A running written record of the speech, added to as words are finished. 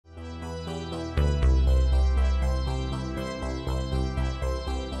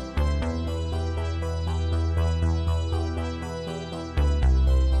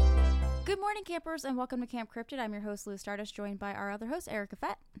morning, campers, and welcome to Camp Cryptid. I'm your host, Lou Stardust, joined by our other host, Erica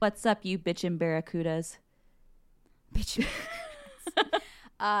Fett. What's up, you bitchin' barracudas? Bitchin'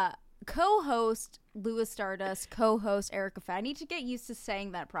 co-host, Louis Stardust, co-host, Erica Fett. I need to get used to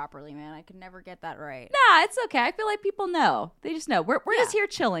saying that properly, man. I can never get that right. Nah, it's okay. I feel like people know. They just know. We're just here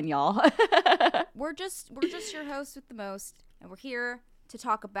chilling, y'all. We're just your hosts with the most, and we're here to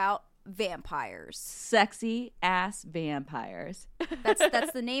talk about vampires. Sexy ass vampires.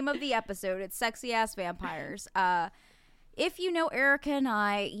 That's the name of the episode. It's Sexy Ass Vampires. If you know Erica and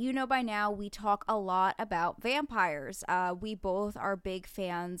I, you know by now we talk a lot about vampires. We both are big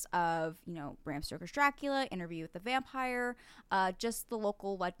fans of, Bram Stoker's Dracula, Interview with the Vampire, just the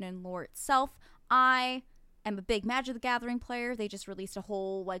local legend and lore itself. I am a big Magic the Gathering player. They just released a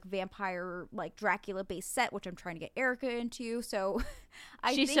whole vampire Dracula based set, which I'm trying to get Erica into. So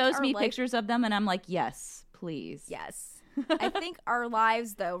she shows me pictures of them and I'm like, yes, please. Yes. I think our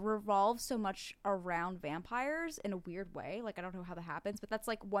lives, though, revolve so much around vampires in a weird way. I don't know how that happens, but that's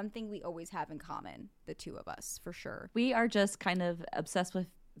one thing we always have in common, the two of us, for sure. We are just kind of obsessed with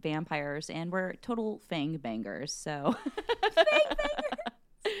vampires, and we're total fang bangers, so. Fang bangers!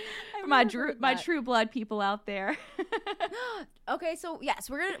 My true blood people out there. Okay, so yes,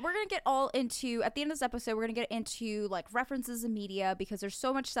 we're gonna get all into, at the end of this episode, we're gonna get into references and media, because there's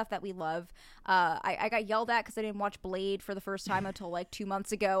so much stuff that we love. I got yelled at because I didn't watch Blade for the first time until 2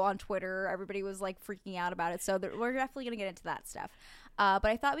 months ago on Twitter. Everybody was freaking out about it, so we're definitely gonna get into that stuff. But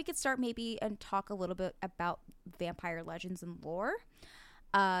I thought we could start maybe and talk a little bit about vampire legends and lore.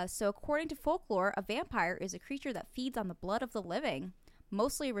 So according to folklore, a vampire is a creature that feeds on the blood of the living.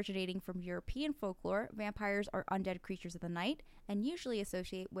 Mostly originating from European folklore, vampires are undead creatures of the night and usually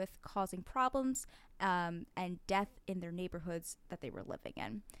associate with causing problems and death in their neighborhoods that they were living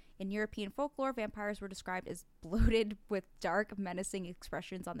in. In European folklore, vampires were described as bloated with dark, menacing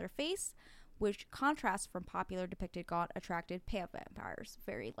expressions on their face, which contrasts from popular depicted God-attracted pale vampires,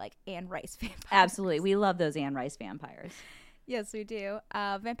 very like Anne Rice vampires. Absolutely. We love those Anne Rice vampires. Yes, we do.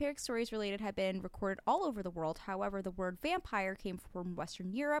 Vampiric stories related have been recorded all over the world. However, the word vampire came from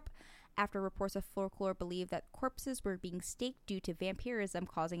Western Europe after reports of folklore believed that corpses were being staked due to vampirism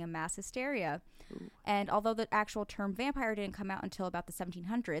causing a mass hysteria. Ooh. And although the actual term vampire didn't come out until about the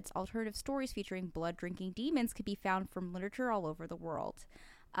 1700s, alternative stories featuring blood-drinking demons could be found from literature all over the world.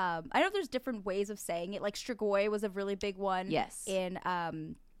 I know there's different ways of saying it. Strigoi was a really big one. Yes. In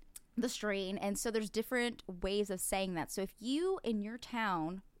the strain, and so there's different ways of saying that. So if you in your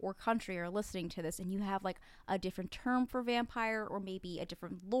town or country are listening to this and you have a different term for vampire or maybe a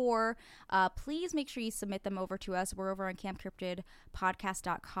different lore, please make sure you submit them over to us. We're over on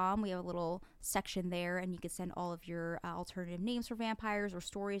campcryptidpodcast.com. We have a little section there, and you can send all of your alternative names for vampires or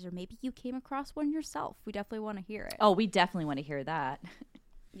stories, or maybe you came across one yourself. We definitely want to hear it. Oh, we definitely want to hear that.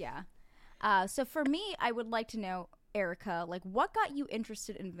 Yeah. So for me, I would like to know, Erica, what got you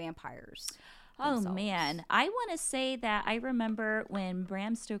interested in vampires themselves? Oh man, I want to say that I remember when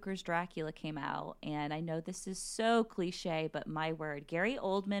Bram Stoker's Dracula came out, and I know this is so cliche, but my word, Gary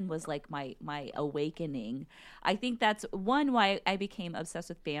Oldman was my awakening. I think that's one, why I became obsessed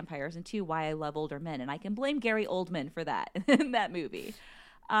with vampires, and two, why I love older men, and I can blame Gary Oldman for that in that movie.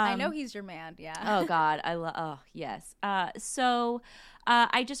 I know he's your man, yeah. Oh God, oh yes. So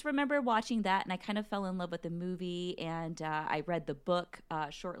I just remember watching that, and I kind of fell in love with the movie, and I read the book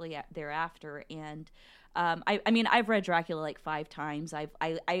shortly thereafter, and I've read Dracula 5 times.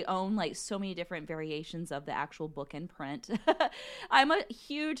 I own so many different variations of the actual book in print. I'm a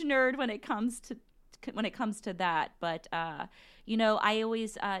huge nerd when it comes to that, but I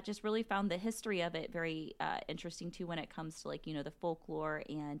always just really found the history of it very interesting too, when it comes to the folklore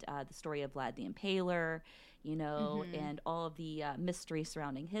and the story of Vlad the Impaler, mm-hmm. and all of the mystery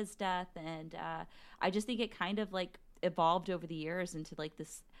surrounding his death, and I just think it kind of evolved over the years into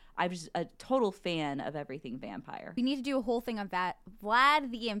this. I was a total fan of everything vampire. We need to do a whole thing on that.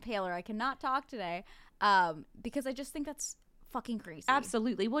 Vlad the Impaler. I cannot talk today because I just think that's fucking crazy.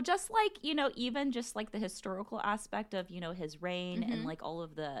 Absolutely. Well, just even just the historical aspect of his reign, mm-hmm. and all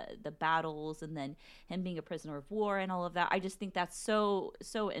of the battles, and then him being a prisoner of war and all of that. I just think that's so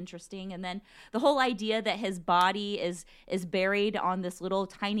interesting. And then the whole idea that his body is buried on this little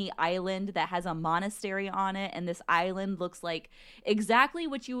tiny island that has a monastery on it, and this island looks like exactly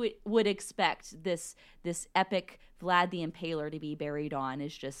what you would expect this epic Vlad the Impaler to be buried on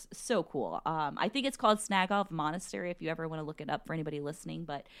is just so cool. I think it's called Snagov Monastery, if you ever want to look it up for anybody listening,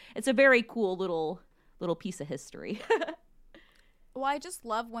 but it's a very cool little piece of history. Well, I just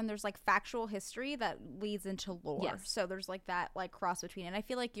love when there's factual history that leads into lore. Yes. So there's that cross between, and I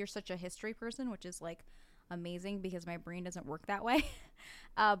feel like you're such a history person, which is amazing because my brain doesn't work that way.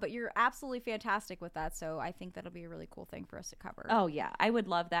 But you're absolutely fantastic with that. So I think that'll be a really cool thing for us to cover. Oh yeah, I would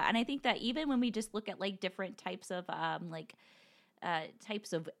love that. And I think that even when we just look at like different types of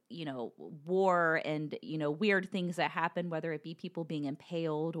war and weird things that happen, whether it be people being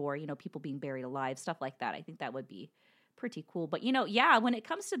impaled or people being buried alive, stuff like that, I think that would be pretty cool. But yeah, when it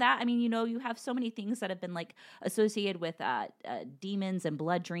comes to that, I mean, you have so many things that have been like associated with demons and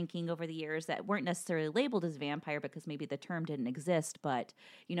blood drinking over the years that weren't necessarily labeled as vampire because maybe the term didn't exist. But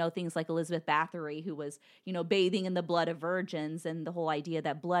things like Elizabeth Bathory, who was bathing in the blood of virgins, and the whole idea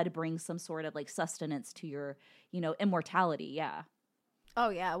that blood brings some sort of like sustenance to your immortality. Yeah. Oh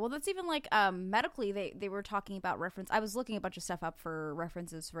yeah, well that's even like medically they were talking about reference. I was looking a bunch of stuff up for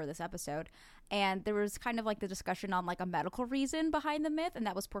references for this episode, and there was kind of like the discussion on like a medical reason behind the myth, and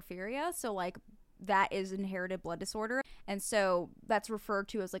that was porphyria. So like that is inherited blood disorder, and so that's referred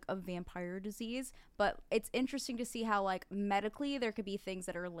to as like a vampire disease. But it's interesting to see how like medically there could be things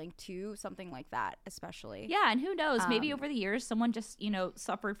that are linked to something like that, especially. Yeah, and who knows, maybe over the years someone just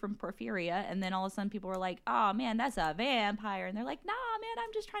suffered from porphyria, and then all of a sudden people were like, oh man, that's a vampire, and they're like, nah man,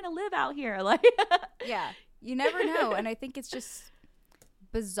 I'm just trying to live out here. Like yeah, you never know. And I think it's just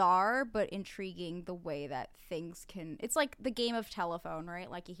bizarre but intriguing the way that things can, it's like the game of telephone, right?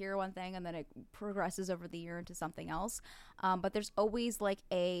 Like you hear one thing and then it progresses over the year into something else, but there's always like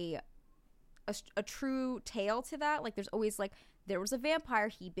a true tale to that. Like there's always like, there was a vampire,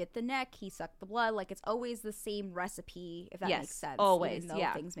 he bit the neck, he sucked the blood. Like it's always the same recipe, if that makes sense. Always, even though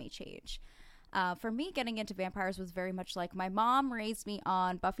things may change. For me, getting into vampires was very much like my mom raised me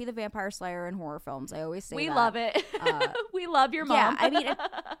on Buffy the Vampire Slayer and horror films. I always say we love it. We love your mom. Yeah, I mean,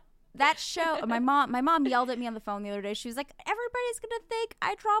 that show, my mom yelled at me on the phone the other day. She was like, everybody's going to think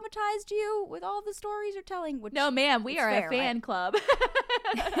I traumatized you with all the stories you're telling. Which, no, ma'am, we are fair, a fan club.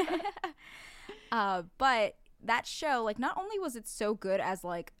 But that show, like, not only was it so good as,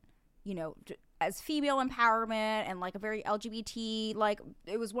 like, as female empowerment and like a very LGBT, like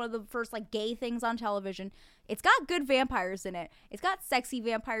it was one of the first like gay things on television. It's got good vampires in it. It's got sexy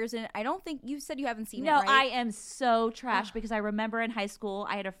vampires in it. I don't think, you said you haven't seen it, right? No, I am so trash because I remember in high school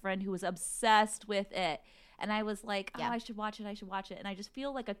I had a friend who was obsessed with it. And I was like, I should watch it. And I just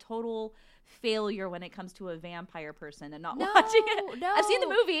feel like a total failure when it comes to a vampire person and not watching it. No. I've seen the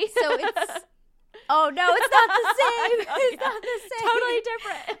movie. So it's, oh no, it's not the same. It's not the same. Totally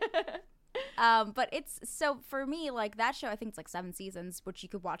different. But it's, so for me, like that show, I think it's like 7 seasons, which you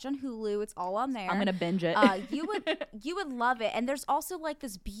could watch on Hulu. It's all on there. I'm gonna binge it. You would love it. And there's also like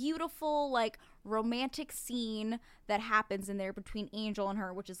this beautiful like romantic scene that happens in there between Angel and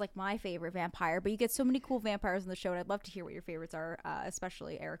her, which is like my favorite vampire. But you get so many cool vampires in the show, and I'd love to hear what your favorites are,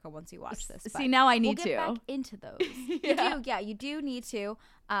 especially Erica, once you watch this. See, now I need we'll get back into those. You do need to.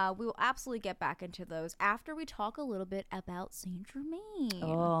 We will absolutely get back into those after we talk a little bit about Saint Germain.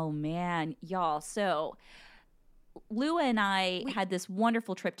 Oh man, y'all. So Lua and I had this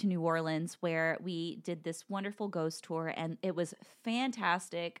wonderful trip to New Orleans where we did this wonderful ghost tour, and it was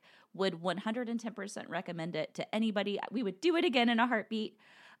fantastic. Would 110% recommend it to anybody. We would do it again in a heartbeat.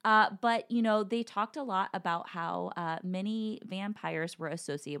 But, they talked a lot about how many vampires were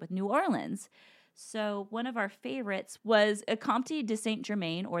associated with New Orleans. So one of our favorites was Comte de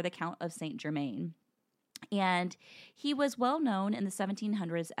Saint-Germain, or the Count of Saint-Germain. And he was well known in the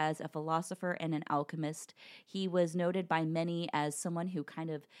 1700s as a philosopher and an alchemist. He was noted by many as someone who kind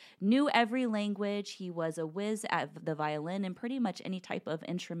of knew every language. He was a whiz at the violin and pretty much any type of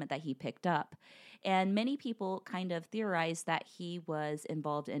instrument that he picked up. And many people kind of theorized that he was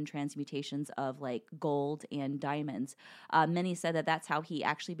involved in transmutations of like gold and diamonds. Many said that that's how he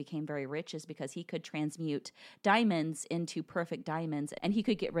actually became very rich, is because he could transmute diamonds into perfect diamonds, and he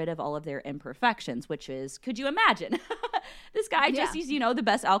could get rid of all of their imperfections, which is, could you imagine? This guy just, he's, the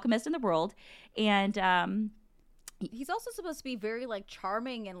best alchemist in the world. And, he's also supposed to be very like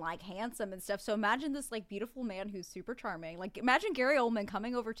charming and like handsome and stuff. So imagine this like beautiful man who's super charming. Like imagine Gary Oldman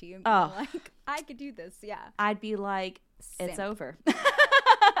coming over to you and being like, I could do this. Yeah. I'd be like, it's over.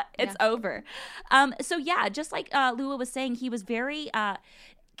 It's over. So yeah, just like Lua was saying, he was very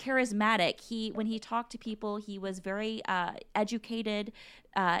charismatic. When he talked to people, he was very educated.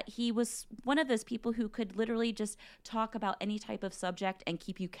 He was one of those people who could literally just talk about any type of subject and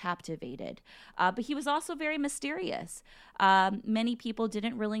keep you captivated. But he was also very mysterious. Many people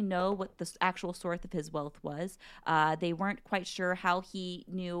didn't really know what the actual source of his wealth was. They weren't quite sure how he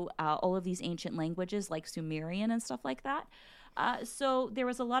knew all of these ancient languages like Sumerian and stuff like that. So there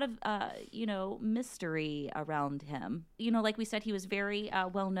was a lot of, mystery around him. Like we said, he was very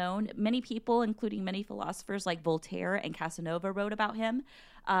well known. Many people, including many philosophers like Voltaire and Casanova, wrote about him.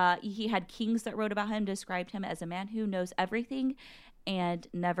 He had kings that wrote about him, described him as a man who knows everything and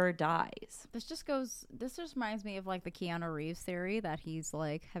never dies. This just reminds me of like the Keanu Reeves theory that he's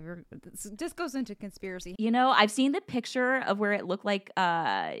like, this goes into conspiracy. I've seen the picture of where it looked like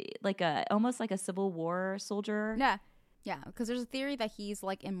almost like a Civil War soldier. Yeah, because there's a theory that he's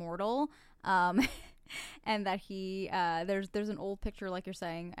like immortal, and that he there's an old picture like you're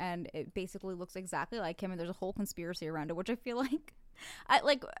saying, and it basically looks exactly like him, and there's a whole conspiracy around it, which I feel like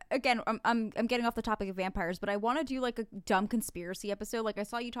I'm getting off the topic of vampires, but I want to do like a dumb conspiracy episode. Like I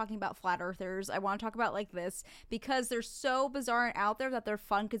saw you talking about flat earthers. I want to talk about like this because they're so bizarre and out there that they're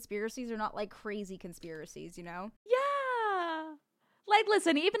fun conspiracies. They're not like crazy conspiracies, Yeah. Like,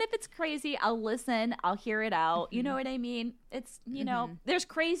 listen, even if it's crazy, I'll listen. I'll hear it out. You know what I mean? It's, there's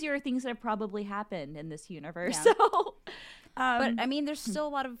crazier things that have probably happened in this universe. Yeah. So, but I mean, there's still a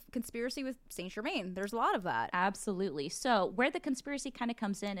lot of conspiracy with Saint Germain. There's a lot of that. Absolutely. So where the conspiracy kind of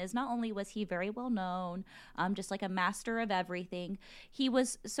comes in is not only was he very well known, just like a master of everything, he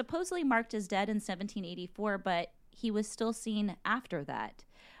was supposedly marked as dead in 1784, but he was still seen after that.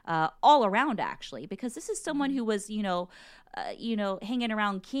 All around, actually, because this is someone who was, hanging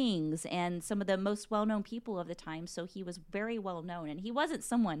around kings and some of the most well-known people of the time. So he was very well known, and he wasn't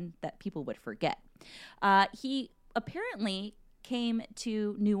someone that people would forget. He apparently came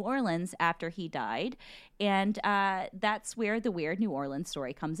to New Orleans after he died, and that's where the weird New Orleans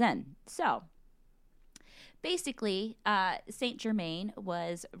story comes in. So basically, Saint Germain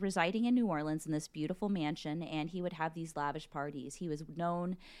was residing in New Orleans in this beautiful mansion, and he would have these lavish parties. He was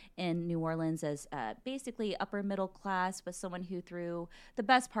known in New Orleans as basically upper middle class, but someone who threw the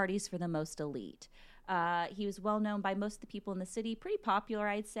best parties for the most elite. He was well known by most of the people in the city, pretty popular,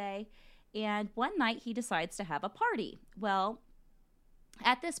 I'd say. And one night he decides to have a party. Well,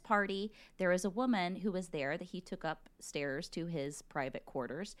 at this party, there is a woman who was there that he took upstairs to his private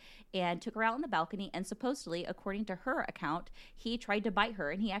quarters and took her out on the balcony. And supposedly, according to her account, he tried to bite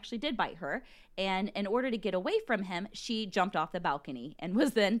her, and he actually did bite her. And in order to get away from him, she jumped off the balcony and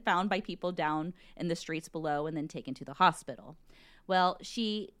was then found by people down in the streets below and then taken to the hospital. Well,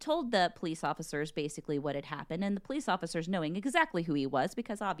 she told the police officers basically what had happened, and the police officers knowing exactly who he was,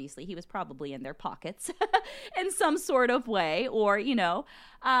 because obviously he was probably in their pockets in some sort of way, or,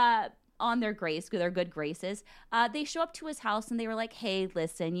 on their good graces, they show up to his house and they were like, hey,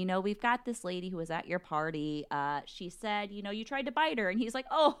 listen, we've got this lady who was at your party. She said, you tried to bite her. And he's like,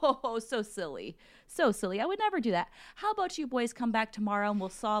 oh, so silly. So silly. I would never do that. How about you boys come back tomorrow and we'll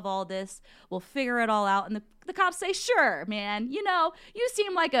solve all this. We'll figure it all out. And the cops say, sure, man. You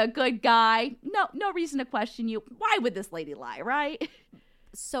seem like a good guy. No reason to question you. Why would this lady lie, right?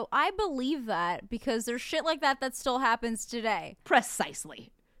 So I believe that because there's shit like that still happens today.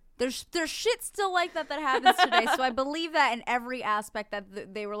 Precisely. There's shit still like that happens today. So I believe that in every aspect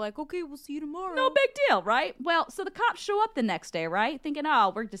that they were like, okay, we'll see you tomorrow. No big deal, right? Well, so the cops show up the next day, right? Thinking,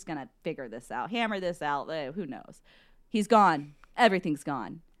 we're just going to figure this out, hammer this out. Who knows? He's gone. Everything's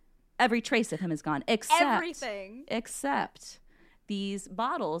gone. Every trace of him is gone. Except these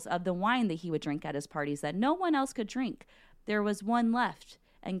bottles of the wine that he would drink at his parties that no one else could drink. There was one left.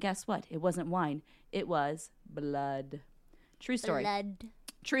 And guess what? It wasn't wine. It was blood. True story. Blood.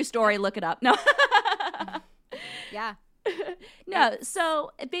 True story. Look it up. No. Yeah. No. So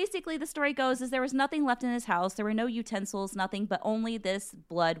basically the story goes is there was nothing left in his house. There were no utensils, nothing, but only this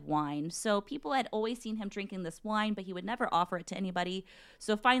blood wine. So people had always seen him drinking this wine, but he would never offer it to anybody.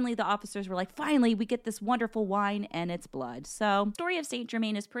 So finally the officers were like, finally, we get this wonderful wine and it's blood. So the story of Saint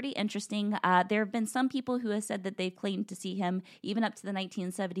Germain is pretty interesting. There have been some people who have said that they've claimed to see him even up to the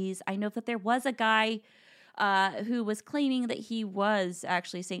 1970s. I know that there was a guy who was claiming that he was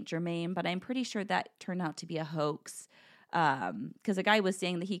actually Saint Germain, but I'm pretty sure that turned out to be a hoax. Because a guy was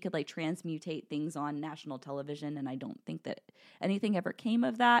saying that he could like transmutate things on national television, and I don't think that anything ever came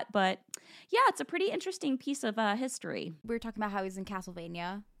of that. But yeah, it's a pretty interesting piece of history. We were talking about how he's in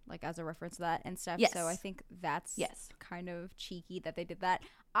Castlevania, like as a reference to that and stuff. Yes. So I think that's kind of cheeky that they did that.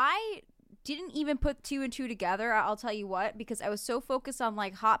 I didn't even put two and two together, I'll tell you what, because I was so focused on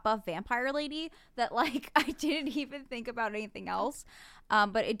like hot buff vampire lady that like I didn't even think about anything else.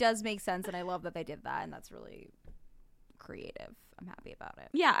 But it does make sense, and I love that they did that, and that's really creative. I'm happy about it.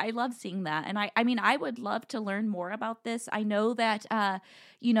 Yeah, I love seeing that. And I mean, I would love to learn more about this. I know that,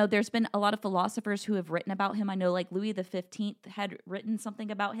 you know, there's been a lot of philosophers who have written about him. I know like Louis the 15th had written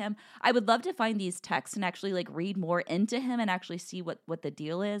something about him. I would love to find these texts and actually like read more into him and actually see what the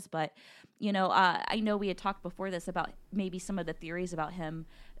deal is. But, you know, I know we had talked before this about maybe some of the theories about him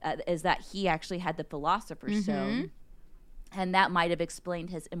is that he actually had the Philosopher's Stone. And that might have explained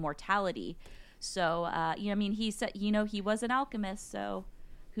his immortality. So, you know, I mean, he said, you know, he was an alchemist, so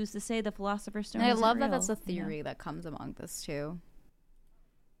who's to say the Philosopher's Stone isn't I love real, that that's a theory you know? that comes among this too.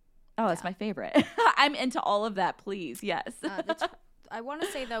 Oh, it's my favorite. I'm into all of that, please. Yes. I want to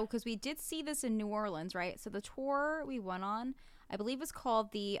say, though, because we did see this in New Orleans, right? So the tour we went on, I believe was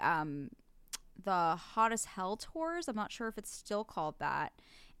called the Hot as Hell Tours. I'm not sure if it's still called that.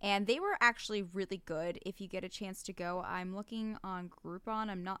 And they were actually really good if you get a chance to go. I'm looking on Groupon.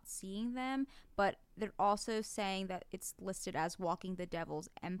 I'm not seeing them. But they're also saying that it's listed as Walking the Devil's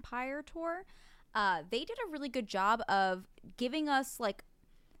Empire Tour. They did a really good job of giving us, like,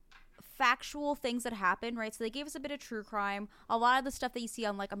 factual things that happen, right? So they gave us a bit of true crime. A lot of the stuff that you see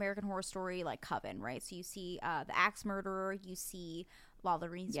on, like, American Horror Story, like Coven, right? So you see the Axe Murderer. You see La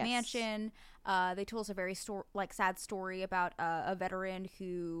Lorene's Mansion. They told us a very sad story about a veteran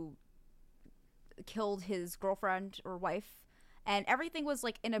who killed his girlfriend or wife, and everything was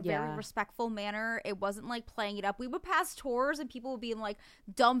like in a very respectful manner. It wasn't like playing it up. We would pass tours and people would be in like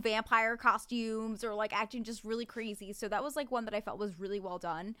dumb vampire costumes or like acting just really crazy. So that was like one that I felt was really well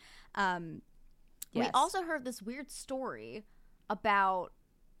done. We also heard this weird story about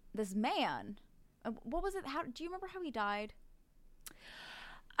this man. What was it? How do you remember how he died?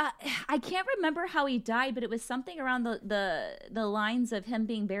 I can't remember how he died, but it was something around the lines of him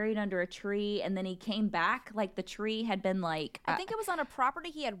being buried under a tree, and then he came back. Like the tree had been like I think it was on a property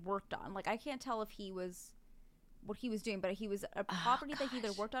he had worked on. Like I can't tell if he was what he was doing, but he was a property that he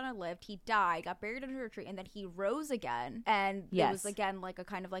either worked on or lived. He died, got buried under a tree, and then he rose again. And it was again like a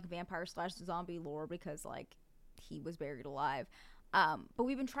kind of like vampire / zombie lore because like he was buried alive. But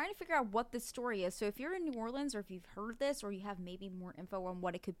we've been trying to figure out what this story is. So if you're in New Orleans or if you've heard this or you have maybe more info on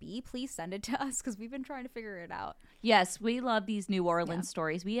what it could be, please send it to us because we've been trying to figure it out. Yes, we love these New Orleans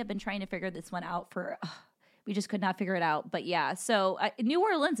stories. We have been trying to figure this one out for, we just could not figure it out. But yeah, so New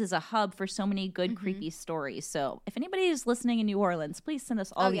Orleans is a hub for so many good, creepy stories. So if anybody is listening in New Orleans, please send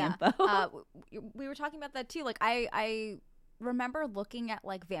us all the info. We were talking about that too. Like I remember looking at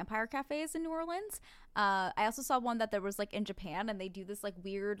like vampire cafes in New Orleans. I also saw one that there was like in Japan, and they do this like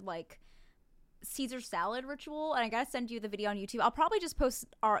weird like Caesar salad ritual, and I gotta send you the video on YouTube. I'll probably just post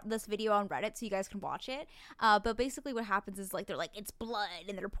this video on Reddit so you guys can watch it. But basically what happens is like they're like it's blood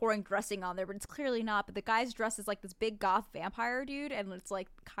and they're pouring dressing on there, but it's clearly not. But the guy's dressed as like this big goth vampire dude, and it's like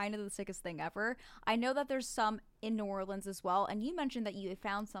kind of the sickest thing ever. I know that there's some in New Orleans as well, and you mentioned that you had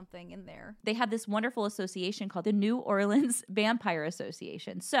found something in there. They have this wonderful association called the New Orleans Vampire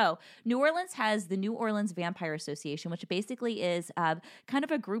Association. So New Orleans has the New Orleans Vampire Association, which basically is kind of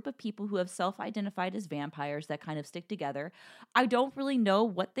a group of people who have self-identified as vampires that kind of stick together. I don't really know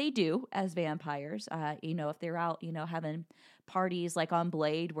what they do as vampires. You know, if they're out, you know, having parties like on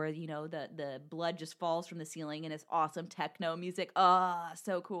Blade where, you know, the blood just falls from the ceiling and it's awesome techno music. Oh,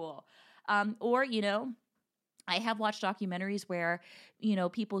 so cool. Or, you know, I have watched documentaries where, you know,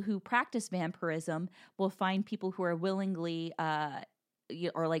 people who practice vampirism will find people who are willingly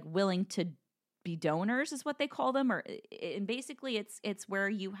or like willing to be donors is what they call them. Or and basically it's where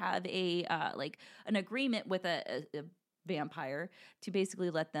you have a like an agreement with a vampire to basically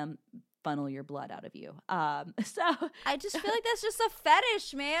let them funnel your blood out of you. So I just feel like that's just a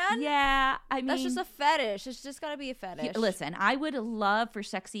fetish, man. Yeah, I mean that's just a fetish. It's just gotta be a fetish. Listen, I would love for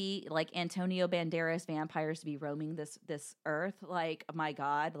sexy like Antonio Banderas vampires to be roaming this earth. Like, my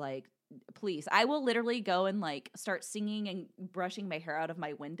God, like please. I will literally go and like start singing and brushing my hair out of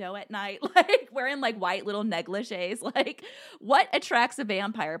my window at night, like wearing like white little negligees. Like, what attracts a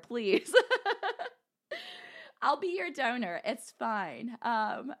vampire, please? I'll be your donor. It's fine.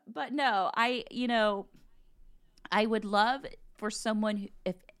 But no, I would love for someone who,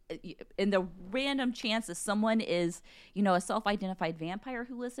 if in the random chance that someone is, you know, a self-identified vampire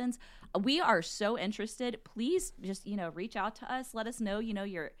who listens, we are so interested. Please just, you know, reach out to us. Let us know, you know,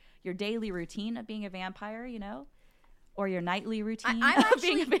 your daily routine of being a vampire, you know, or your nightly routine of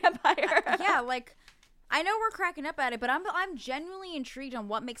being a vampire. Yeah, like, I know we're cracking up at it, but I'm genuinely intrigued on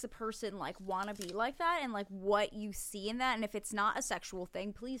what makes a person like want to be like that, and like what you see in that. And if it's not a sexual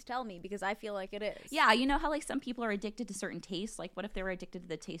thing, please tell me, because I feel like it is. Yeah, you know how like some people are addicted to certain tastes. Like, what if they were addicted to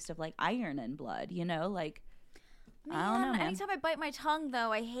the taste of like iron and blood? You know, like. I don't know, man. Anytime I bite my tongue,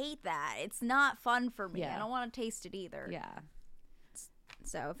 though, I hate that. It's not fun for me. Yeah. I don't want to taste it either. Yeah.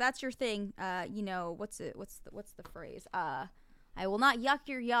 So if that's your thing, what's the phrase? I will not yuck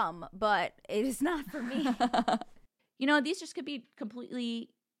your yum, but it is not for me. These just could be completely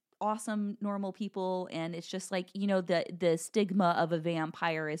awesome, normal people, and it's just like, the stigma of a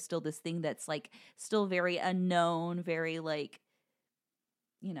vampire is still this thing that's like still very unknown, very like,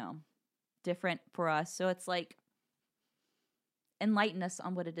 different for us. So it's like, enlighten us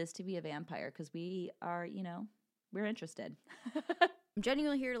on what it is to be a vampire, because we are, we're interested. I'm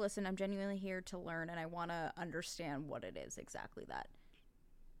genuinely here to listen. I'm genuinely here to learn, and I want to understand what it is exactly that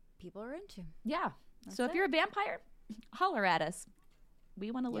people are into. Yeah. That's so if it. you're a vampire, holler at us. We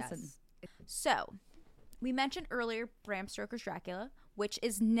want to listen. Yes. So, we mentioned earlier Bram Stoker's Dracula, which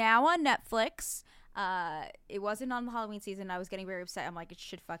is now on Netflix. It wasn't on the Halloween season. I was getting very upset. I'm like, it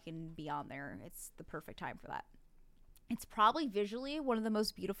should fucking be on there. It's the perfect time for that. It's probably visually one of the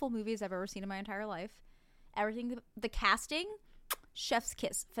most beautiful movies I've ever seen in my entire life. Everything, the casting, chef's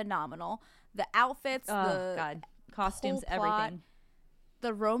kiss, phenomenal. The outfits, costumes, whole plot, everything.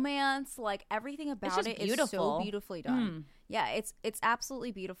 The romance, like everything about it is so beautifully done. Yeah, it's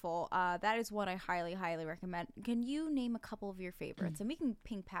absolutely beautiful. That is what I highly, highly recommend. Can you name a couple of your favorites? And we can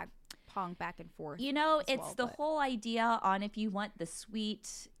pong back and forth. It's the whole idea on if you want the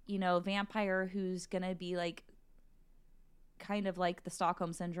sweet, vampire who's gonna be like kind of like the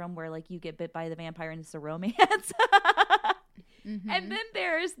Stockholm syndrome, where like you get bit by the vampire and it's a romance. And then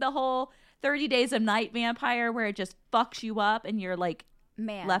there's the whole 30 Days of Night vampire, where it just fucks you up and you're like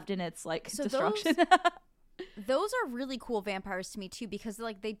left in its like destruction. Those are really cool vampires to me too, because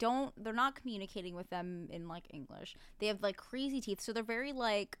like they're not communicating with them in like English. They have like crazy teeth, so they're very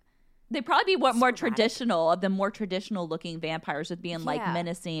like, they probably be more traditional, of the more traditional looking vampires, with being like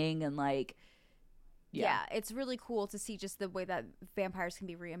menacing and like yeah, it's really cool to see just the way that vampires can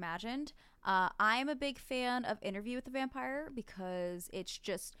be reimagined. I'm a big fan of Interview with the Vampire, because it's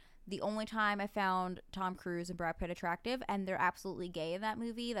just the only time I found Tom Cruise and Brad Pitt attractive, and they're absolutely gay in that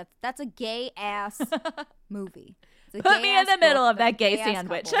movie. That's a gay ass movie. Put me in the middle of that gay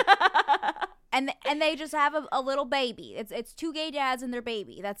sandwich. and they just have a little baby. It's two gay dads and their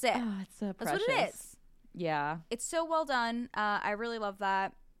baby. That's it. Oh, it's so precious. That's what it is. Yeah, it's so well done. I really love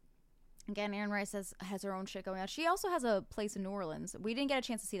that. Again, Erin Rice has her own shit going on. She also has a place in New Orleans. We didn't get a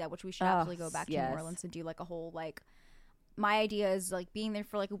chance to see that, which we should absolutely go back to New Orleans and do like a whole like. My idea is like being there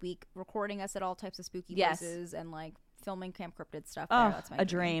for like a week, recording us at all types of spooky places, and like filming Camp Cryptid stuff. That's my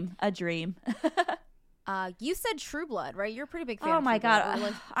dream. You said True Blood, right? You're a pretty big fan. Oh my of True God,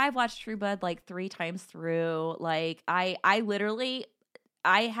 Blood. I've watched True Blood like 3 times through. Like I literally.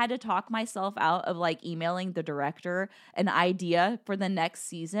 I had to talk myself out of like emailing the director an idea for the next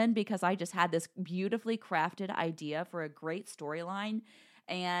season, because I just had this beautifully crafted idea for a great storyline.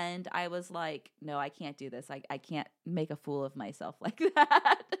 And I was like, no, I can't do this. I can't make a fool of myself like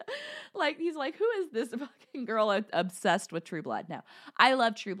that. Like, he's like, who is this fucking girl obsessed with True Blood? No, I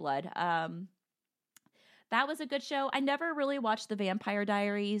love True Blood. That was a good show. I never really watched The Vampire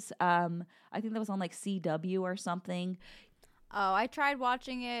Diaries. I think that was on like CW or something. Oh, I tried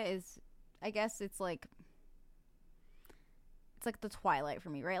watching it. I guess it's like the Twilight for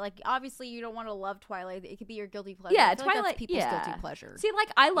me, right? Like, obviously, you don't want to love Twilight. It could be your guilty pleasure. Yeah, I feel Twilight. Like that's people's guilty pleasure. See,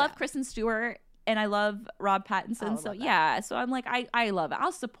 like, I love Kristen Stewart and I love Rob Pattinson. So so I'm like, I love it.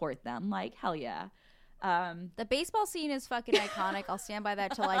 I'll support them. Like, hell yeah. The baseball scene is fucking iconic. I'll stand by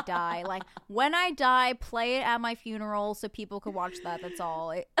that till I die. Like, when I die, play it at my funeral so people could watch that. That's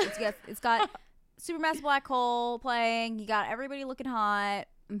all. It's got Supermassive Black Hole playing. You got everybody looking hot.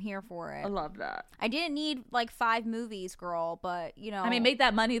 I'm here for it. I love that. I didn't need like 5 movies, girl, but I mean, make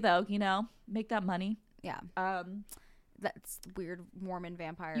that money though. Make that money. Yeah. That's weird Mormon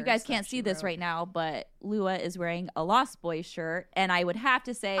vampire. You guys can't see this right now, but Lua is wearing a Lost Boys shirt, and I would have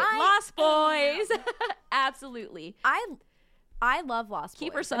to say Lost Boys. Absolutely. I love Lost Boys.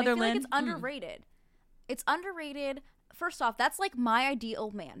 Kiefer Sutherland. I feel like it's underrated. It's underrated. First off, that's like my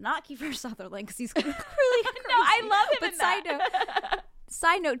ideal man, not Kiefer Sutherland, because he's really crazy. No, I love him. But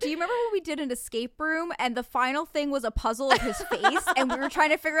side note, do you remember when we did an escape room and the final thing was a puzzle of his face, and we were trying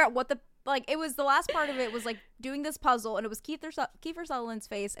to figure out what it was the last part of it was like doing this puzzle, and it was Kiefer Sutherland's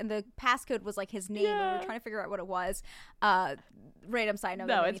face, and the passcode was like his name, and we were trying to figure out what it was. Random side note,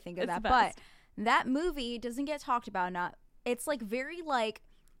 that made me think of that. But that movie doesn't get talked about enough. It's like very like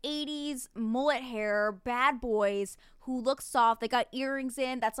 80s mullet hair bad boys who look soft. They got earrings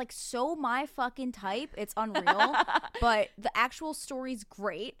in. That's like so my fucking type. It's unreal. But the actual story's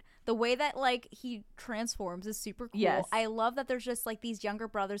great. The way that like he transforms is super cool. Yes. I love that there's just like these younger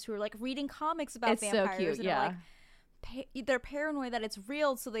brothers who are like reading comics about vampires. So cute. And yeah. are, like, they're paranoid that it's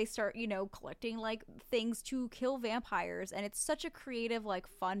real, so they start, you know, collecting like things to kill vampires, and it's such a creative, like,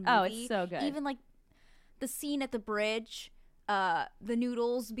 fun movie. Oh, it's so good. Even like the scene at the bridge, the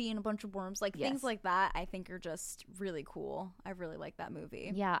noodles being a bunch of worms, like things like that, I think are just really cool. I really like that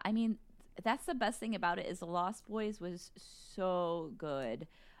movie. Yeah, I mean, that's the best thing about it is The Lost Boys was so good.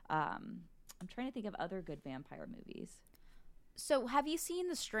 I'm trying to think of other good vampire movies. So, have you seen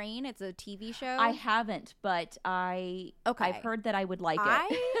The Strain? It's a TV show. I haven't, but I've heard that I would like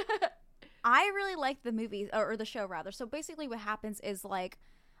it. I really like the movie, or the show rather. So basically, what happens is like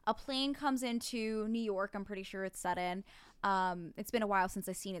a plane comes into New York. I'm pretty sure it's set in. It's been a while since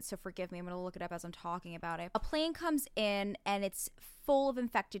I've seen it, so forgive me. I'm going to look it up as I'm talking about it. A plane comes in, and it's full of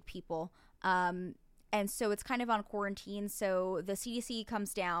infected people. And so it's kind of on quarantine. So the CDC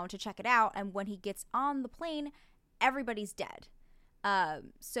comes down to check it out, and when he gets on the plane, everybody's dead.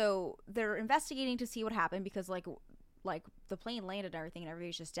 So they're investigating to see what happened, because like the plane landed and everything, and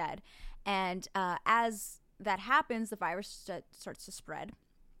everybody's just dead. And as that happens, the virus starts to spread,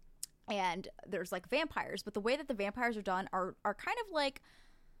 and there's like vampires. But the way that the vampires are done are kind of like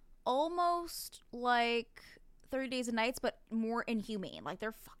almost like 30 Days and Nights, but more inhumane. Like,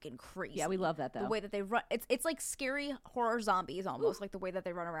 they're fucking crazy. Yeah, we love that, though. The way that they run, it's like scary horror zombies almost. Ooh. Like the way that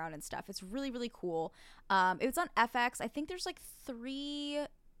they run around and stuff. It's really, really cool. It was on FX. I think there's like 3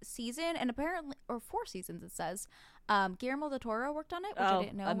 seasons, and apparently, or 4 seasons it says. Guillermo del Toro worked on it, which I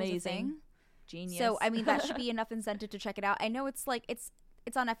didn't know amazing. Was a thing. Genius. So I mean, that should be enough incentive to check it out. I know it's like it's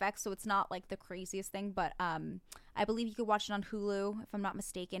on FX, so it's not like the craziest thing, but I believe you could watch it on Hulu if I'm not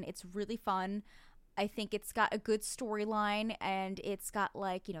mistaken. It's really fun. I think it's got a good storyline, and it's got,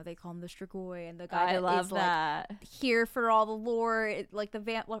 like, you know, they call him the Strigoi, and the guy that like here for all the lore, like the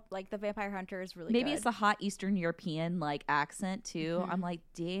vampire hunter is really maybe good. It's a hot Eastern European like accent too. Mm-hmm. I'm like,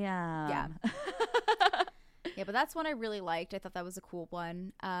 damn. Yeah. Yeah, but that's one I really liked. I thought that was a cool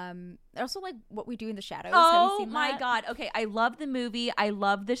one. I also like What We Do in the Shadows. Have you seen my that? God. Okay, I love the movie. I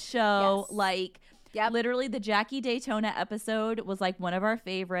love the show. Yes. Like, yep. Literally the Jackie Daytona episode was like one of our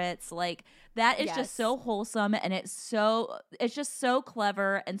favorites. Like, that is just so wholesome, and it's just so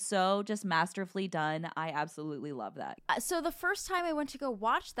clever and so just masterfully done. I absolutely love that. So the first time I went to go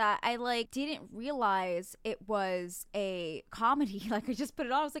watch that, I like didn't realize it was a comedy. Like, I just put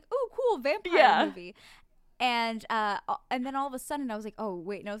it on. I was like, "Oh, cool, vampire movie." And then all of a sudden I was like, oh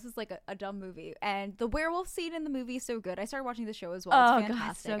wait, no, this is like a dumb movie. And the werewolf scene in the movie is so good. I started watching the show as well. It's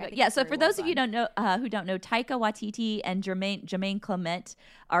fantastic. God, so good. Yeah, so for those of you who don't know Taika Waititi and Jermaine Clement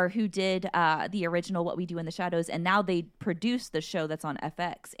are who did the original What We Do in the Shadows, and now they produce the show that's on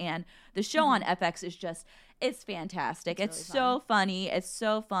FX. And the show on FX is just, it's fantastic. It's really so funny. It's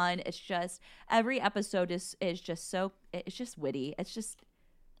so fun. It's just, every episode is just so, it's just witty. It's just,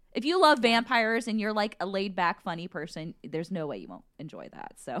 if you love vampires and you're like a laid back, funny person, there's no way you won't enjoy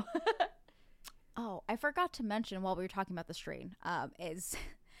that. So, oh, I forgot to mention while we were talking about The Strain, is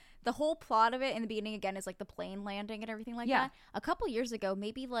the whole plot of it in the beginning again is like the plane landing and everything like that. A couple years ago,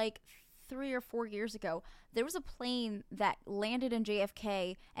 maybe like 3 or 4 years ago, there was a plane that landed in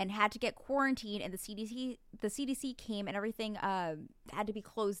JFK and had to get quarantined, and the CDC came, and everything had to be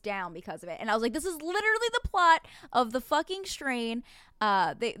closed down because of it. And I was like, this is literally the plot of the fucking Strain.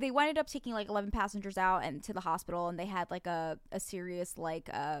 They ended up taking like 11 passengers out and to the hospital, and they had like a serious like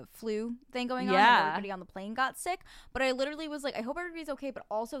flu thing going on, and everybody on the plane got sick. But I literally was like, I hope everybody's okay, but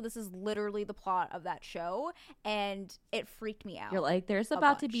also this is literally the plot of that show, and it freaked me out. You're like, there's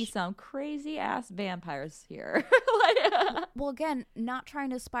about to be some crazy ass vampires here. Well, again, not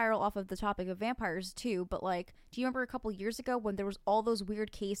trying to spiral off of the topic of vampires too, but like, do you remember a couple years ago when there was all those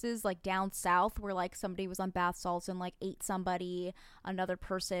weird cases like down south where like somebody was on bath salts and like ate somebody, another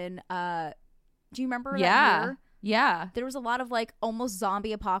person? Do you remember that year? Yeah. There was a lot of like almost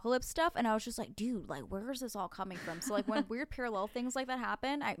zombie apocalypse stuff, and I was just like, dude, like, where is this all coming from? So like when weird parallel things like that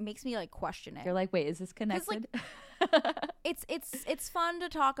happen, it makes me like question it. You're like, wait, is this connected? Like, it's fun to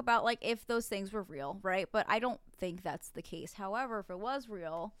talk about like if those things were real, right? But I don't think that's the case. However, if it was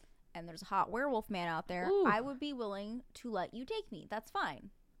real and there's a hot werewolf man out there, ooh, I would be willing to let you take me. That's fine.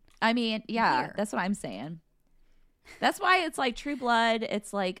 I mean, yeah, that's what I'm saying. That's why it's like True Blood.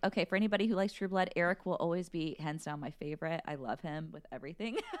 It's like, okay, for anybody who likes True Blood, Eric will always be hands down my favorite. I love him with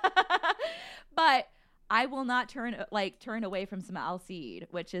everything. But I will not turn away from some Alcide,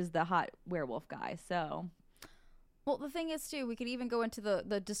 which is the hot werewolf guy. So, well, the thing is too, we could even go into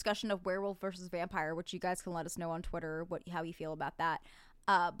the discussion of werewolf versus vampire, which you guys can let us know on Twitter how you feel about that.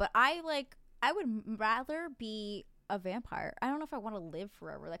 But I would rather be a vampire. I don't know if I want to live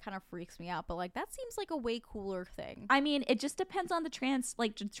forever. That kind of freaks me out. But like that seems like a way cooler thing. I mean, it just depends on the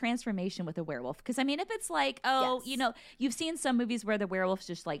transformation with a werewolf. Because I mean, if it's like, oh, Yes. you've seen some movies where the werewolf's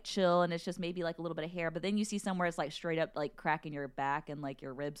just like chill and it's just maybe like a little bit of hair, but then you see somewhere it's like straight up like cracking your back and like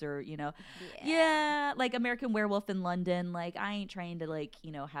your ribs are, yeah, like American Werewolf in London. Like I ain't trying to like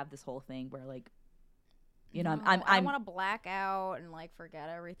have this whole thing where like I want to black out and like forget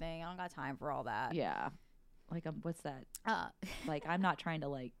everything. I don't got time for all that. yeah, like what's that? Uh, Like I'm not trying to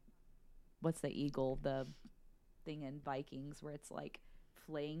like what's the eagle the thing in Vikings where it's like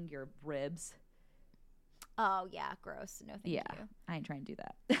flaying your ribs. oh yeah, gross. No, thank Yeah, you. I ain't trying to do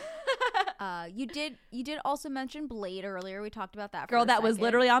that. You did also mention Blade earlier. We talked about that. Girl, for a that was second.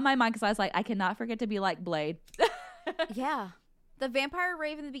 literally on my mind because I was like, I cannot forget to be like Blade. Yeah. The vampire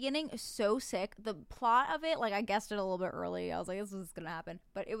rave in the beginning is so sick. The plot of it, like I guessed it a little bit early. I was like, this is gonna happen,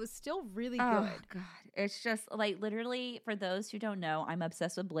 but it was still really Oh good. god, it's just like literally for those who don't know, I'm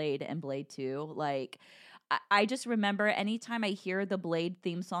obsessed with Blade and Blade 2. Like I just remember anytime I hear the Blade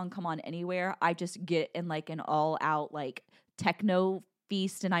theme song come on anywhere, I just get in like an all out like techno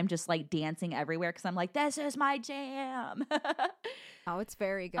feast and I'm just like dancing everywhere because I'm like, this is my jam. Oh, it's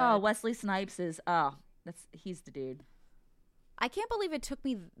very good. Oh, Wesley Snipes is he's the dude. I can't believe it took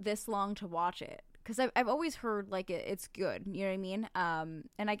me this long to watch it because I've always heard like it's good. You know what I mean?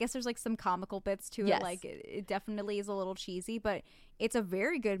 And I guess there's like some comical bits to it. Yes. Like it definitely is a little cheesy, but it's a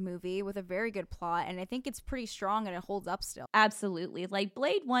very good movie with a very good plot, and I think it's pretty strong and it holds up still. Absolutely. Like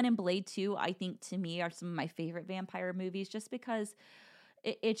Blade 1 and Blade 2, I think to me are some of my favorite vampire movies just because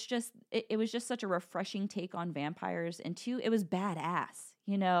it was just such a refreshing take on vampires. And two, it was badass,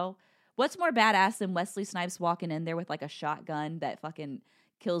 What's more badass than Wesley Snipes walking in there with like a shotgun that fucking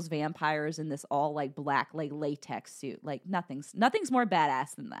kills vampires in this all like black like latex suit? Like nothing's more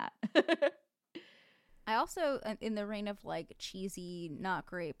badass than that. I also, in the reign of like cheesy, not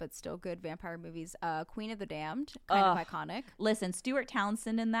great, but still good vampire movies, Queen of the Damned, kind of iconic. Listen, Stuart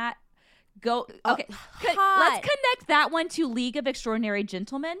Townsend in that. Go okay. hot. Let's connect that one to League of Extraordinary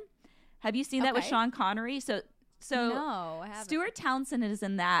Gentlemen. Have you seen that with Okay. Sean Connery? So No, I haven't. Stuart Townsend is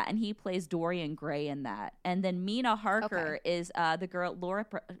in that, and he plays Dorian Gray in that. And then Mina Harker is the girl Laura.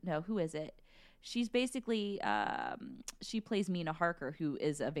 No, who is it? She's basically she plays Mina Harker, who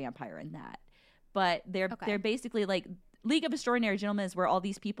is a vampire in that. But they're basically like League of Extraordinary Gentlemen is where all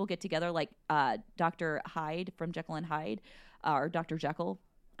these people get together, like Dr. Hyde from Jekyll and Hyde, or Dr. Jekyll.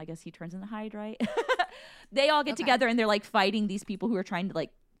 I guess he turns into Hyde, right? They all get together and they're like fighting these people who are trying to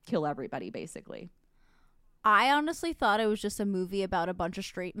like kill everybody, basically. I honestly thought it was just a movie about a bunch of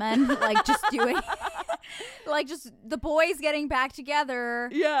straight men, like just doing, like just the boys getting back together.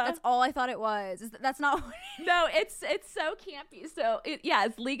 Yeah. That's all I thought it was. That's not what No, it's so campy. So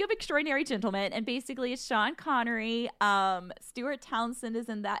it's League of Extraordinary Gentlemen, and basically it's Sean Connery. Stuart Townsend is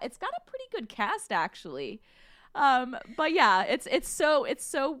in that. It's got a pretty good cast actually. But yeah, it's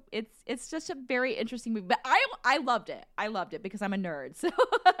just a very interesting movie. But I loved it. I loved it because I'm a nerd. So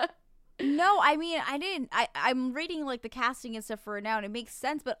No, I mean, I didn't. I'm reading like the casting and stuff for it now, and it makes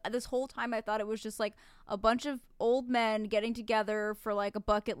sense. But this whole time, I thought it was just like a bunch of old men getting together for like a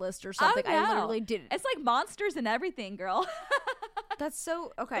bucket list or something. Oh, no. I literally didn't. It's like monsters and everything, girl. That's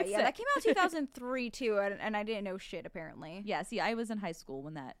so okay. It's Yeah, sick. that came out 2003 too, and I didn't know shit apparently. Yeah, see, I was in high school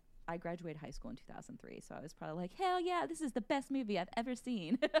when I graduated high school in 2003, so I was probably like, hell yeah, this is the best movie I've ever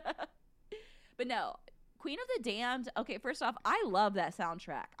seen. But no, Queen of the Damned. Okay, first off, I love that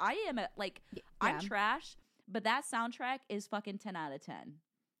soundtrack. I'm trash, but that soundtrack is fucking 10 out of 10.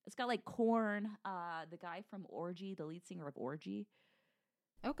 It's got like Korn, the guy from Orgy, the lead singer of Orgy.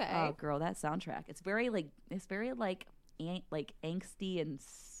 Okay. Oh, girl, that soundtrack. It's very angsty and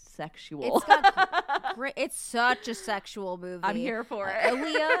sexual. It's got great. It's such a sexual movie. I'm here for it.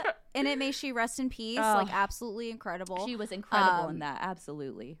 Aaliyah in it, may she rest in peace. Oh. Like absolutely incredible. She was incredible in that.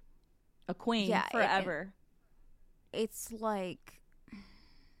 Absolutely, a queen forever. It's like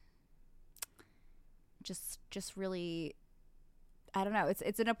just really. I don't know.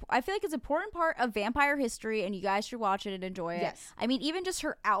 I feel like it's an important part of vampire history, and you guys should watch it and enjoy it. Yes. I mean, even just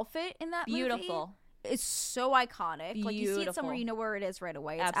her outfit in that movie Beautiful. is so iconic. Like you see it somewhere, Beautiful. you know where it is right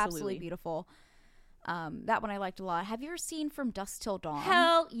away. It's absolutely beautiful. That one I liked a lot. Have you ever seen From Dusk Till Dawn?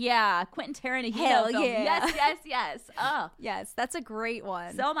 Hell yeah, Quentin Tarantino. Hell film. yeah. Yes. Oh, Yes, that's a great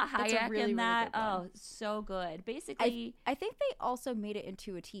one. Selma That's a Hayek really, in that. really good one. Oh, so good. Basically, I think they also made it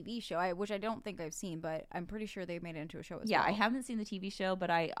into a TV show, which I don't think I've seen, but I'm pretty sure they made it into a show as yeah, well. I haven't seen the TV show, but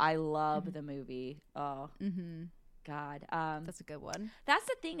I love the movie. Oh, God. That's a good one. That's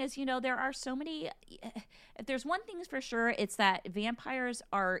the thing is, there are so many. If there's one thing for sure, it's that vampires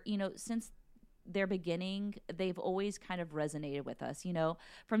are, since their beginning, they've always kind of resonated with us, you know,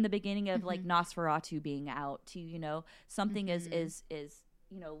 from the beginning of like Nosferatu being out to, you know, something is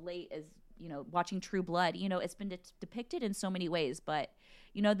you know, late as, you know, watching True Blood, you know, it's been depicted in so many ways, but,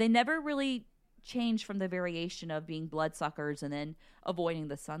 you know, they never really changed from the variation of being bloodsuckers and then avoiding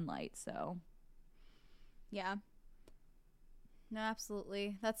the sunlight. So yeah. No,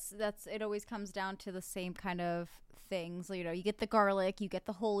 absolutely. That's it always comes down to the same kind of things. You know, you get the garlic, you get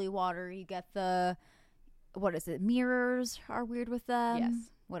the holy water, you get the, what is it? Mirrors are weird with them. Yes.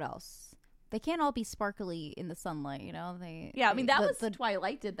 What else? They can't all be sparkly in the sunlight, you know? I mean, that was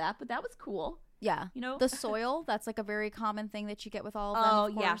Twilight did that, but that was cool. Yeah. You know? The soil, that's like a very common thing that you get with all of them.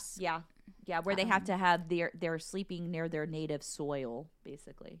 Oh, yes. Yeah. Yeah, where they have to have they're sleeping near their native soil,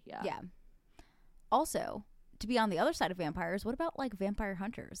 basically. Yeah. Yeah. Also, to be on the other side of vampires, what about like vampire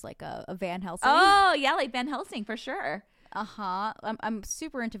hunters, like a Van Helsing? Oh yeah, like Van Helsing for sure. I'm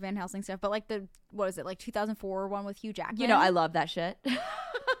super into Van Helsing stuff, but like what is it, like 2004 one with Hugh Jackman? You know, I love that shit.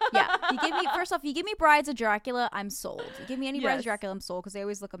 Yeah, you give me Brides of Dracula, I'm sold. You give me any Brides of Dracula, I'm sold, because they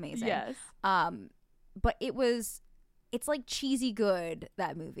always look amazing. Yes. But it's like cheesy good,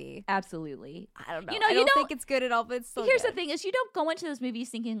 that movie. Absolutely. I don't know. You know, I don't think it's good at all, but it's still Here's good. the thing is, you don't go into those movies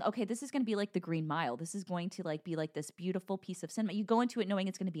thinking, okay, this is going to be like the Green Mile. This is going to like be like this beautiful piece of cinema. You go into it knowing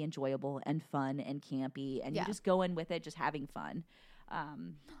it's going to be enjoyable and fun and campy, and you just go in with it just having fun.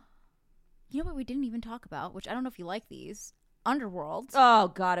 You know what we didn't even talk about, which I don't know if you like these? Underworld. Oh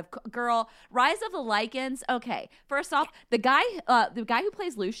God, girl, Rise of the Lycans. Okay, first off, the guy who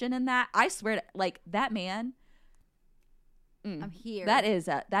plays Lucian in that, I swear to, like, that man. I'm here. That is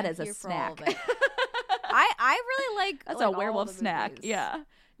a snack. I really like that's like a werewolf all the snack. movies. Yeah.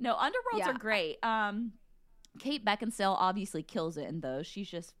 No, Underworlds are great. Kate Beckinsale obviously kills it in those. She's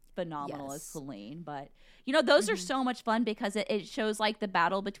just phenomenal as Selene. But you know, those are so much fun because it shows like the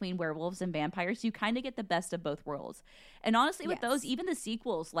battle between werewolves and vampires. You kind of get the best of both worlds. And honestly, with those, even the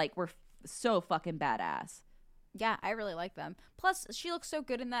sequels like were so fucking badass. Yeah, I really like them. Plus, she looks so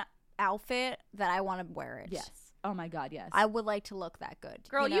good in that outfit that I want to wear it. Yes. Oh my God, yes. I would like to look that good.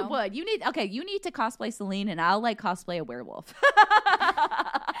 Girl, you would. You need to cosplay Selene, and I'll like cosplay a werewolf.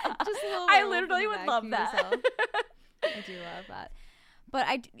 I literally would love that. I do love that. But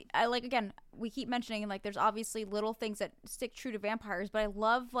I like, again, we keep mentioning like there's obviously little things that stick true to vampires, but I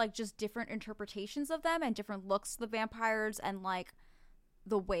love like just different interpretations of them and different looks of the vampires and like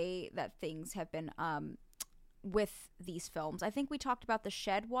the way that things have been with these films. I think we talked about The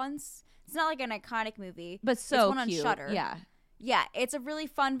Shed once. It's not like an iconic movie, but so it's one cute. On Shudder. Yeah, it's a really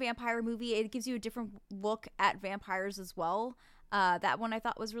fun vampire movie. It gives you a different look at vampires as well. That one I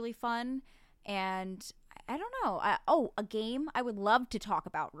thought was really fun, and I don't know. A game I would love to talk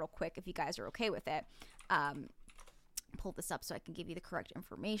about real quick if you guys are okay with it. Pull this up so I can give you the correct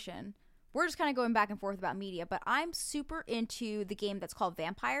information. We're just kind of going back and forth about media, but I'm super into the game that's called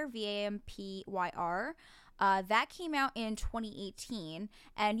Vampire, Vampyr. That came out in 2018,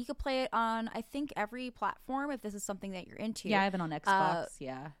 and you could play it on, I think, every platform if this is something that you're into. Yeah, I have it on Xbox,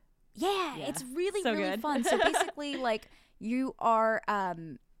 Yeah, it's really, so really good. fun. So basically, like, you are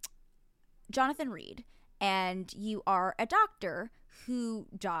Jonathan Reed, and you are a doctor who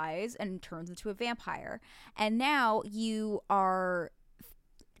dies and turns into a vampire. And now you are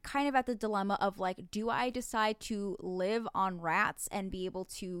kind of at the dilemma of, like, do I decide to live on rats and be able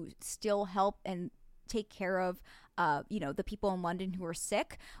to still help and take care of the people in London who are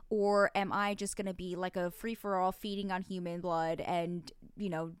sick, or am I just gonna be like a free-for-all feeding on human blood and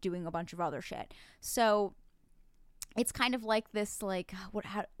doing a bunch of other shit? So it's kind of like this, like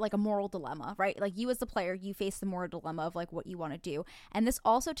like a moral dilemma, right? Like, you as the player, you face the moral dilemma of like what you want to do. And this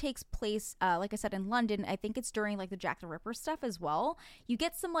also takes place, like I said, in London. I think it's during like the Jack the Ripper stuff as well. You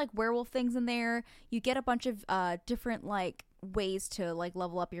get some like werewolf things in there. You get a bunch of different like ways to like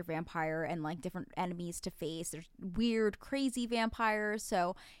level up your vampire and like different enemies to face. There's weird, crazy vampires.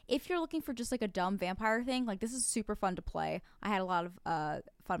 So if you're looking for just like a dumb vampire thing, like, this is super fun to play. I had a lot of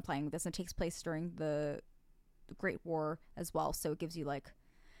fun playing with this, and it takes place during the Great War as well, so it gives you like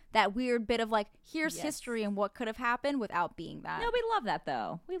that weird bit of like, here's history and what could have happened without being that. No, we love that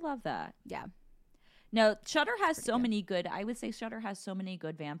though. We love that. Yeah. No, Shudder has so many good. I would say Shudder has so many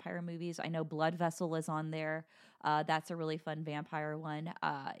good vampire movies. I know Blood Vessel is on there. That's a really fun vampire one.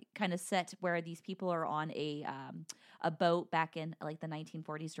 Kind of set where these people are on a boat back in like the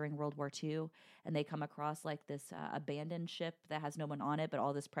 1940s during World War II, and they come across like this abandoned ship that has no one on it, but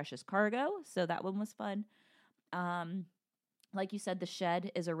all this precious cargo. So that one was fun. Like you said, The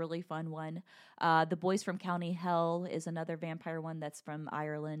Shed is a really fun one. The Boys from County Hell is another vampire one that's from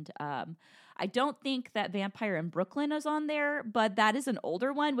Ireland. I don't think that Vampire in Brooklyn is on there, but that is an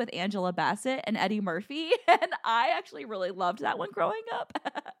older one with Angela Bassett and Eddie Murphy. And I actually really loved that one growing up.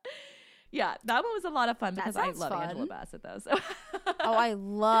 Yeah, that one was a lot of fun because I love Angela Bassett, though. So. Oh, I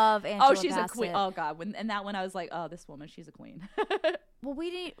love Angela Bassett. Oh, she's Bassett. a queen. Oh, God. And that one, I was like, oh, this woman, she's a queen. Well,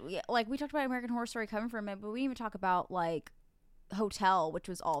 we talked about American Horror Story coming from it, but we didn't even talk about, like, Hotel, which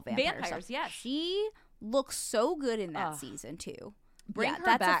was all vampires. Vampires, yes. She looks so good in that season, too. Bring her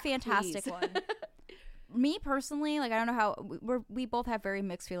that's back, a fantastic one. Me, personally, like, I don't know how... We both have very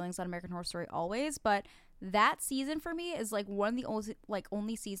mixed feelings on American Horror Story always, but... That season for me is like one of the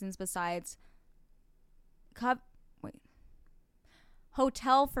only seasons besides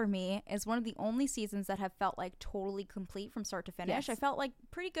Hotel for me is one of the only seasons that have felt like totally complete from start to finish. Yes. I felt like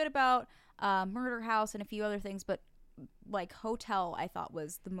pretty good about Murder House and a few other things, but like Hotel I thought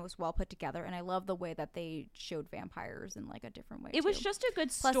was the most well put together, and I love the way that they showed vampires in like a different way. It was just a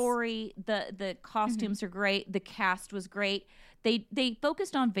good story. The costumes are great. The cast was great. They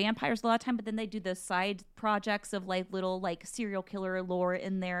focused on vampires a lot of time, but then they do the side projects of like little like serial killer lore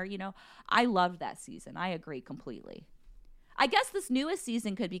in there. You know, I loved that season. I agree completely. I guess this newest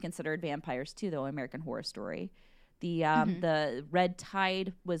season could be considered vampires too, though. American Horror Story. The Red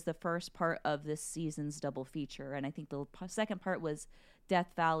Tide was the first part of this season's double feature, and I think the second part was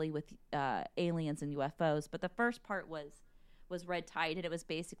Death Valley with aliens and UFOs. But the first part was Red Tide, and it was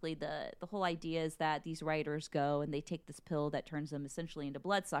basically the whole idea is that these writers go and they take this pill that turns them essentially into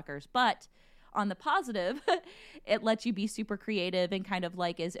bloodsuckers, but on the positive, it lets you be super creative and kind of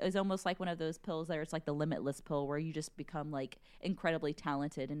like is almost like one of those pills that it's like the limitless pill where you just become like incredibly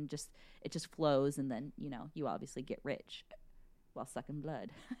talented and it just flows, and then you obviously get rich while sucking blood.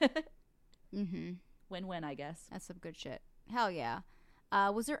 Win-win, I guess. That's some good shit. Hell yeah.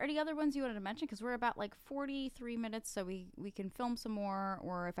 Was there any other ones you wanted to mention? Because we're about like 43 minutes, so we can film some more,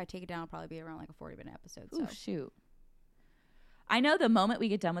 or if I take it down, it'll probably be around like a 40-minute episode. So. Ooh, shoot. I know the moment we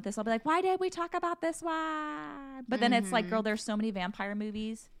get done with this, I'll be like, why did we talk about this one? But then it's like, girl, there's so many vampire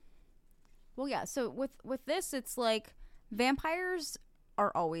movies. Well, yeah. So with this, it's like vampires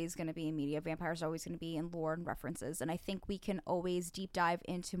are always going to be in media. Vampires are always going to be in lore and references. And I think we can always deep dive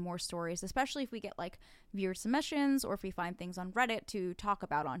into more stories, especially if we get like viewer submissions or if we find things on Reddit to talk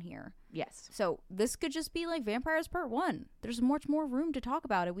about on here. Yes. So this could just be like Vampires Part 1. There's much more room to talk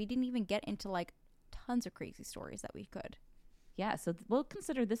about it. We didn't even get into like tons of crazy stories that we could. Yeah, so we'll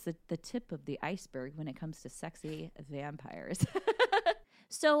consider this the tip of the iceberg when it comes to sexy vampires.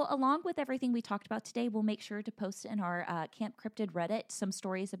 So along with everything we talked about today, we'll make sure to post in our Camp Cryptid Reddit some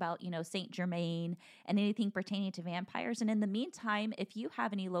stories about, Saint Germain and anything pertaining to vampires. And in the meantime, if you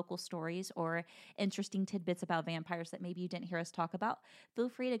have any local stories or interesting tidbits about vampires that maybe you didn't hear us talk about, feel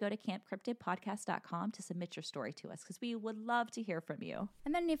free to go to campcryptidpodcast.com to submit your story to us because we would love to hear from you.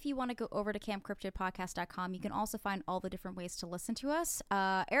 And then if you want to go over to campcryptidpodcast.com, you can also find all the different ways to listen to us.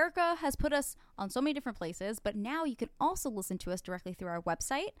 Erica has put us on so many different places, but now you can also listen to us directly through our website.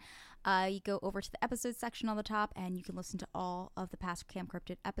 You go over to the episodes section on the top and you can listen to all of the past Camp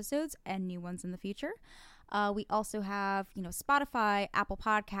Cryptid episodes and new ones in the future. We also have, Spotify, Apple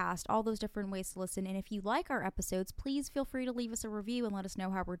Podcast, all those different ways to listen. And if you like our episodes, please feel free to leave us a review and let us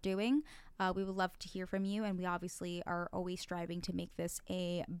know how we're doing. We would love to hear from you. And we obviously are always striving to make this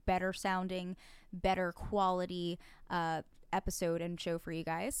a better sounding, better quality episode and show for you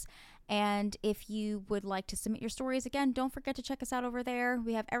guys. And if you would like to submit your stories, again, don't forget to check us out over there.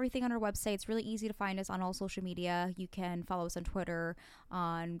 We have everything on our website. It's really easy to find us on all social media. You can follow us on Twitter,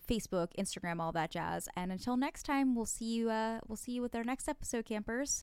 on Facebook, Instagram, all that jazz. And until next time, we'll see you with our next episode, campers.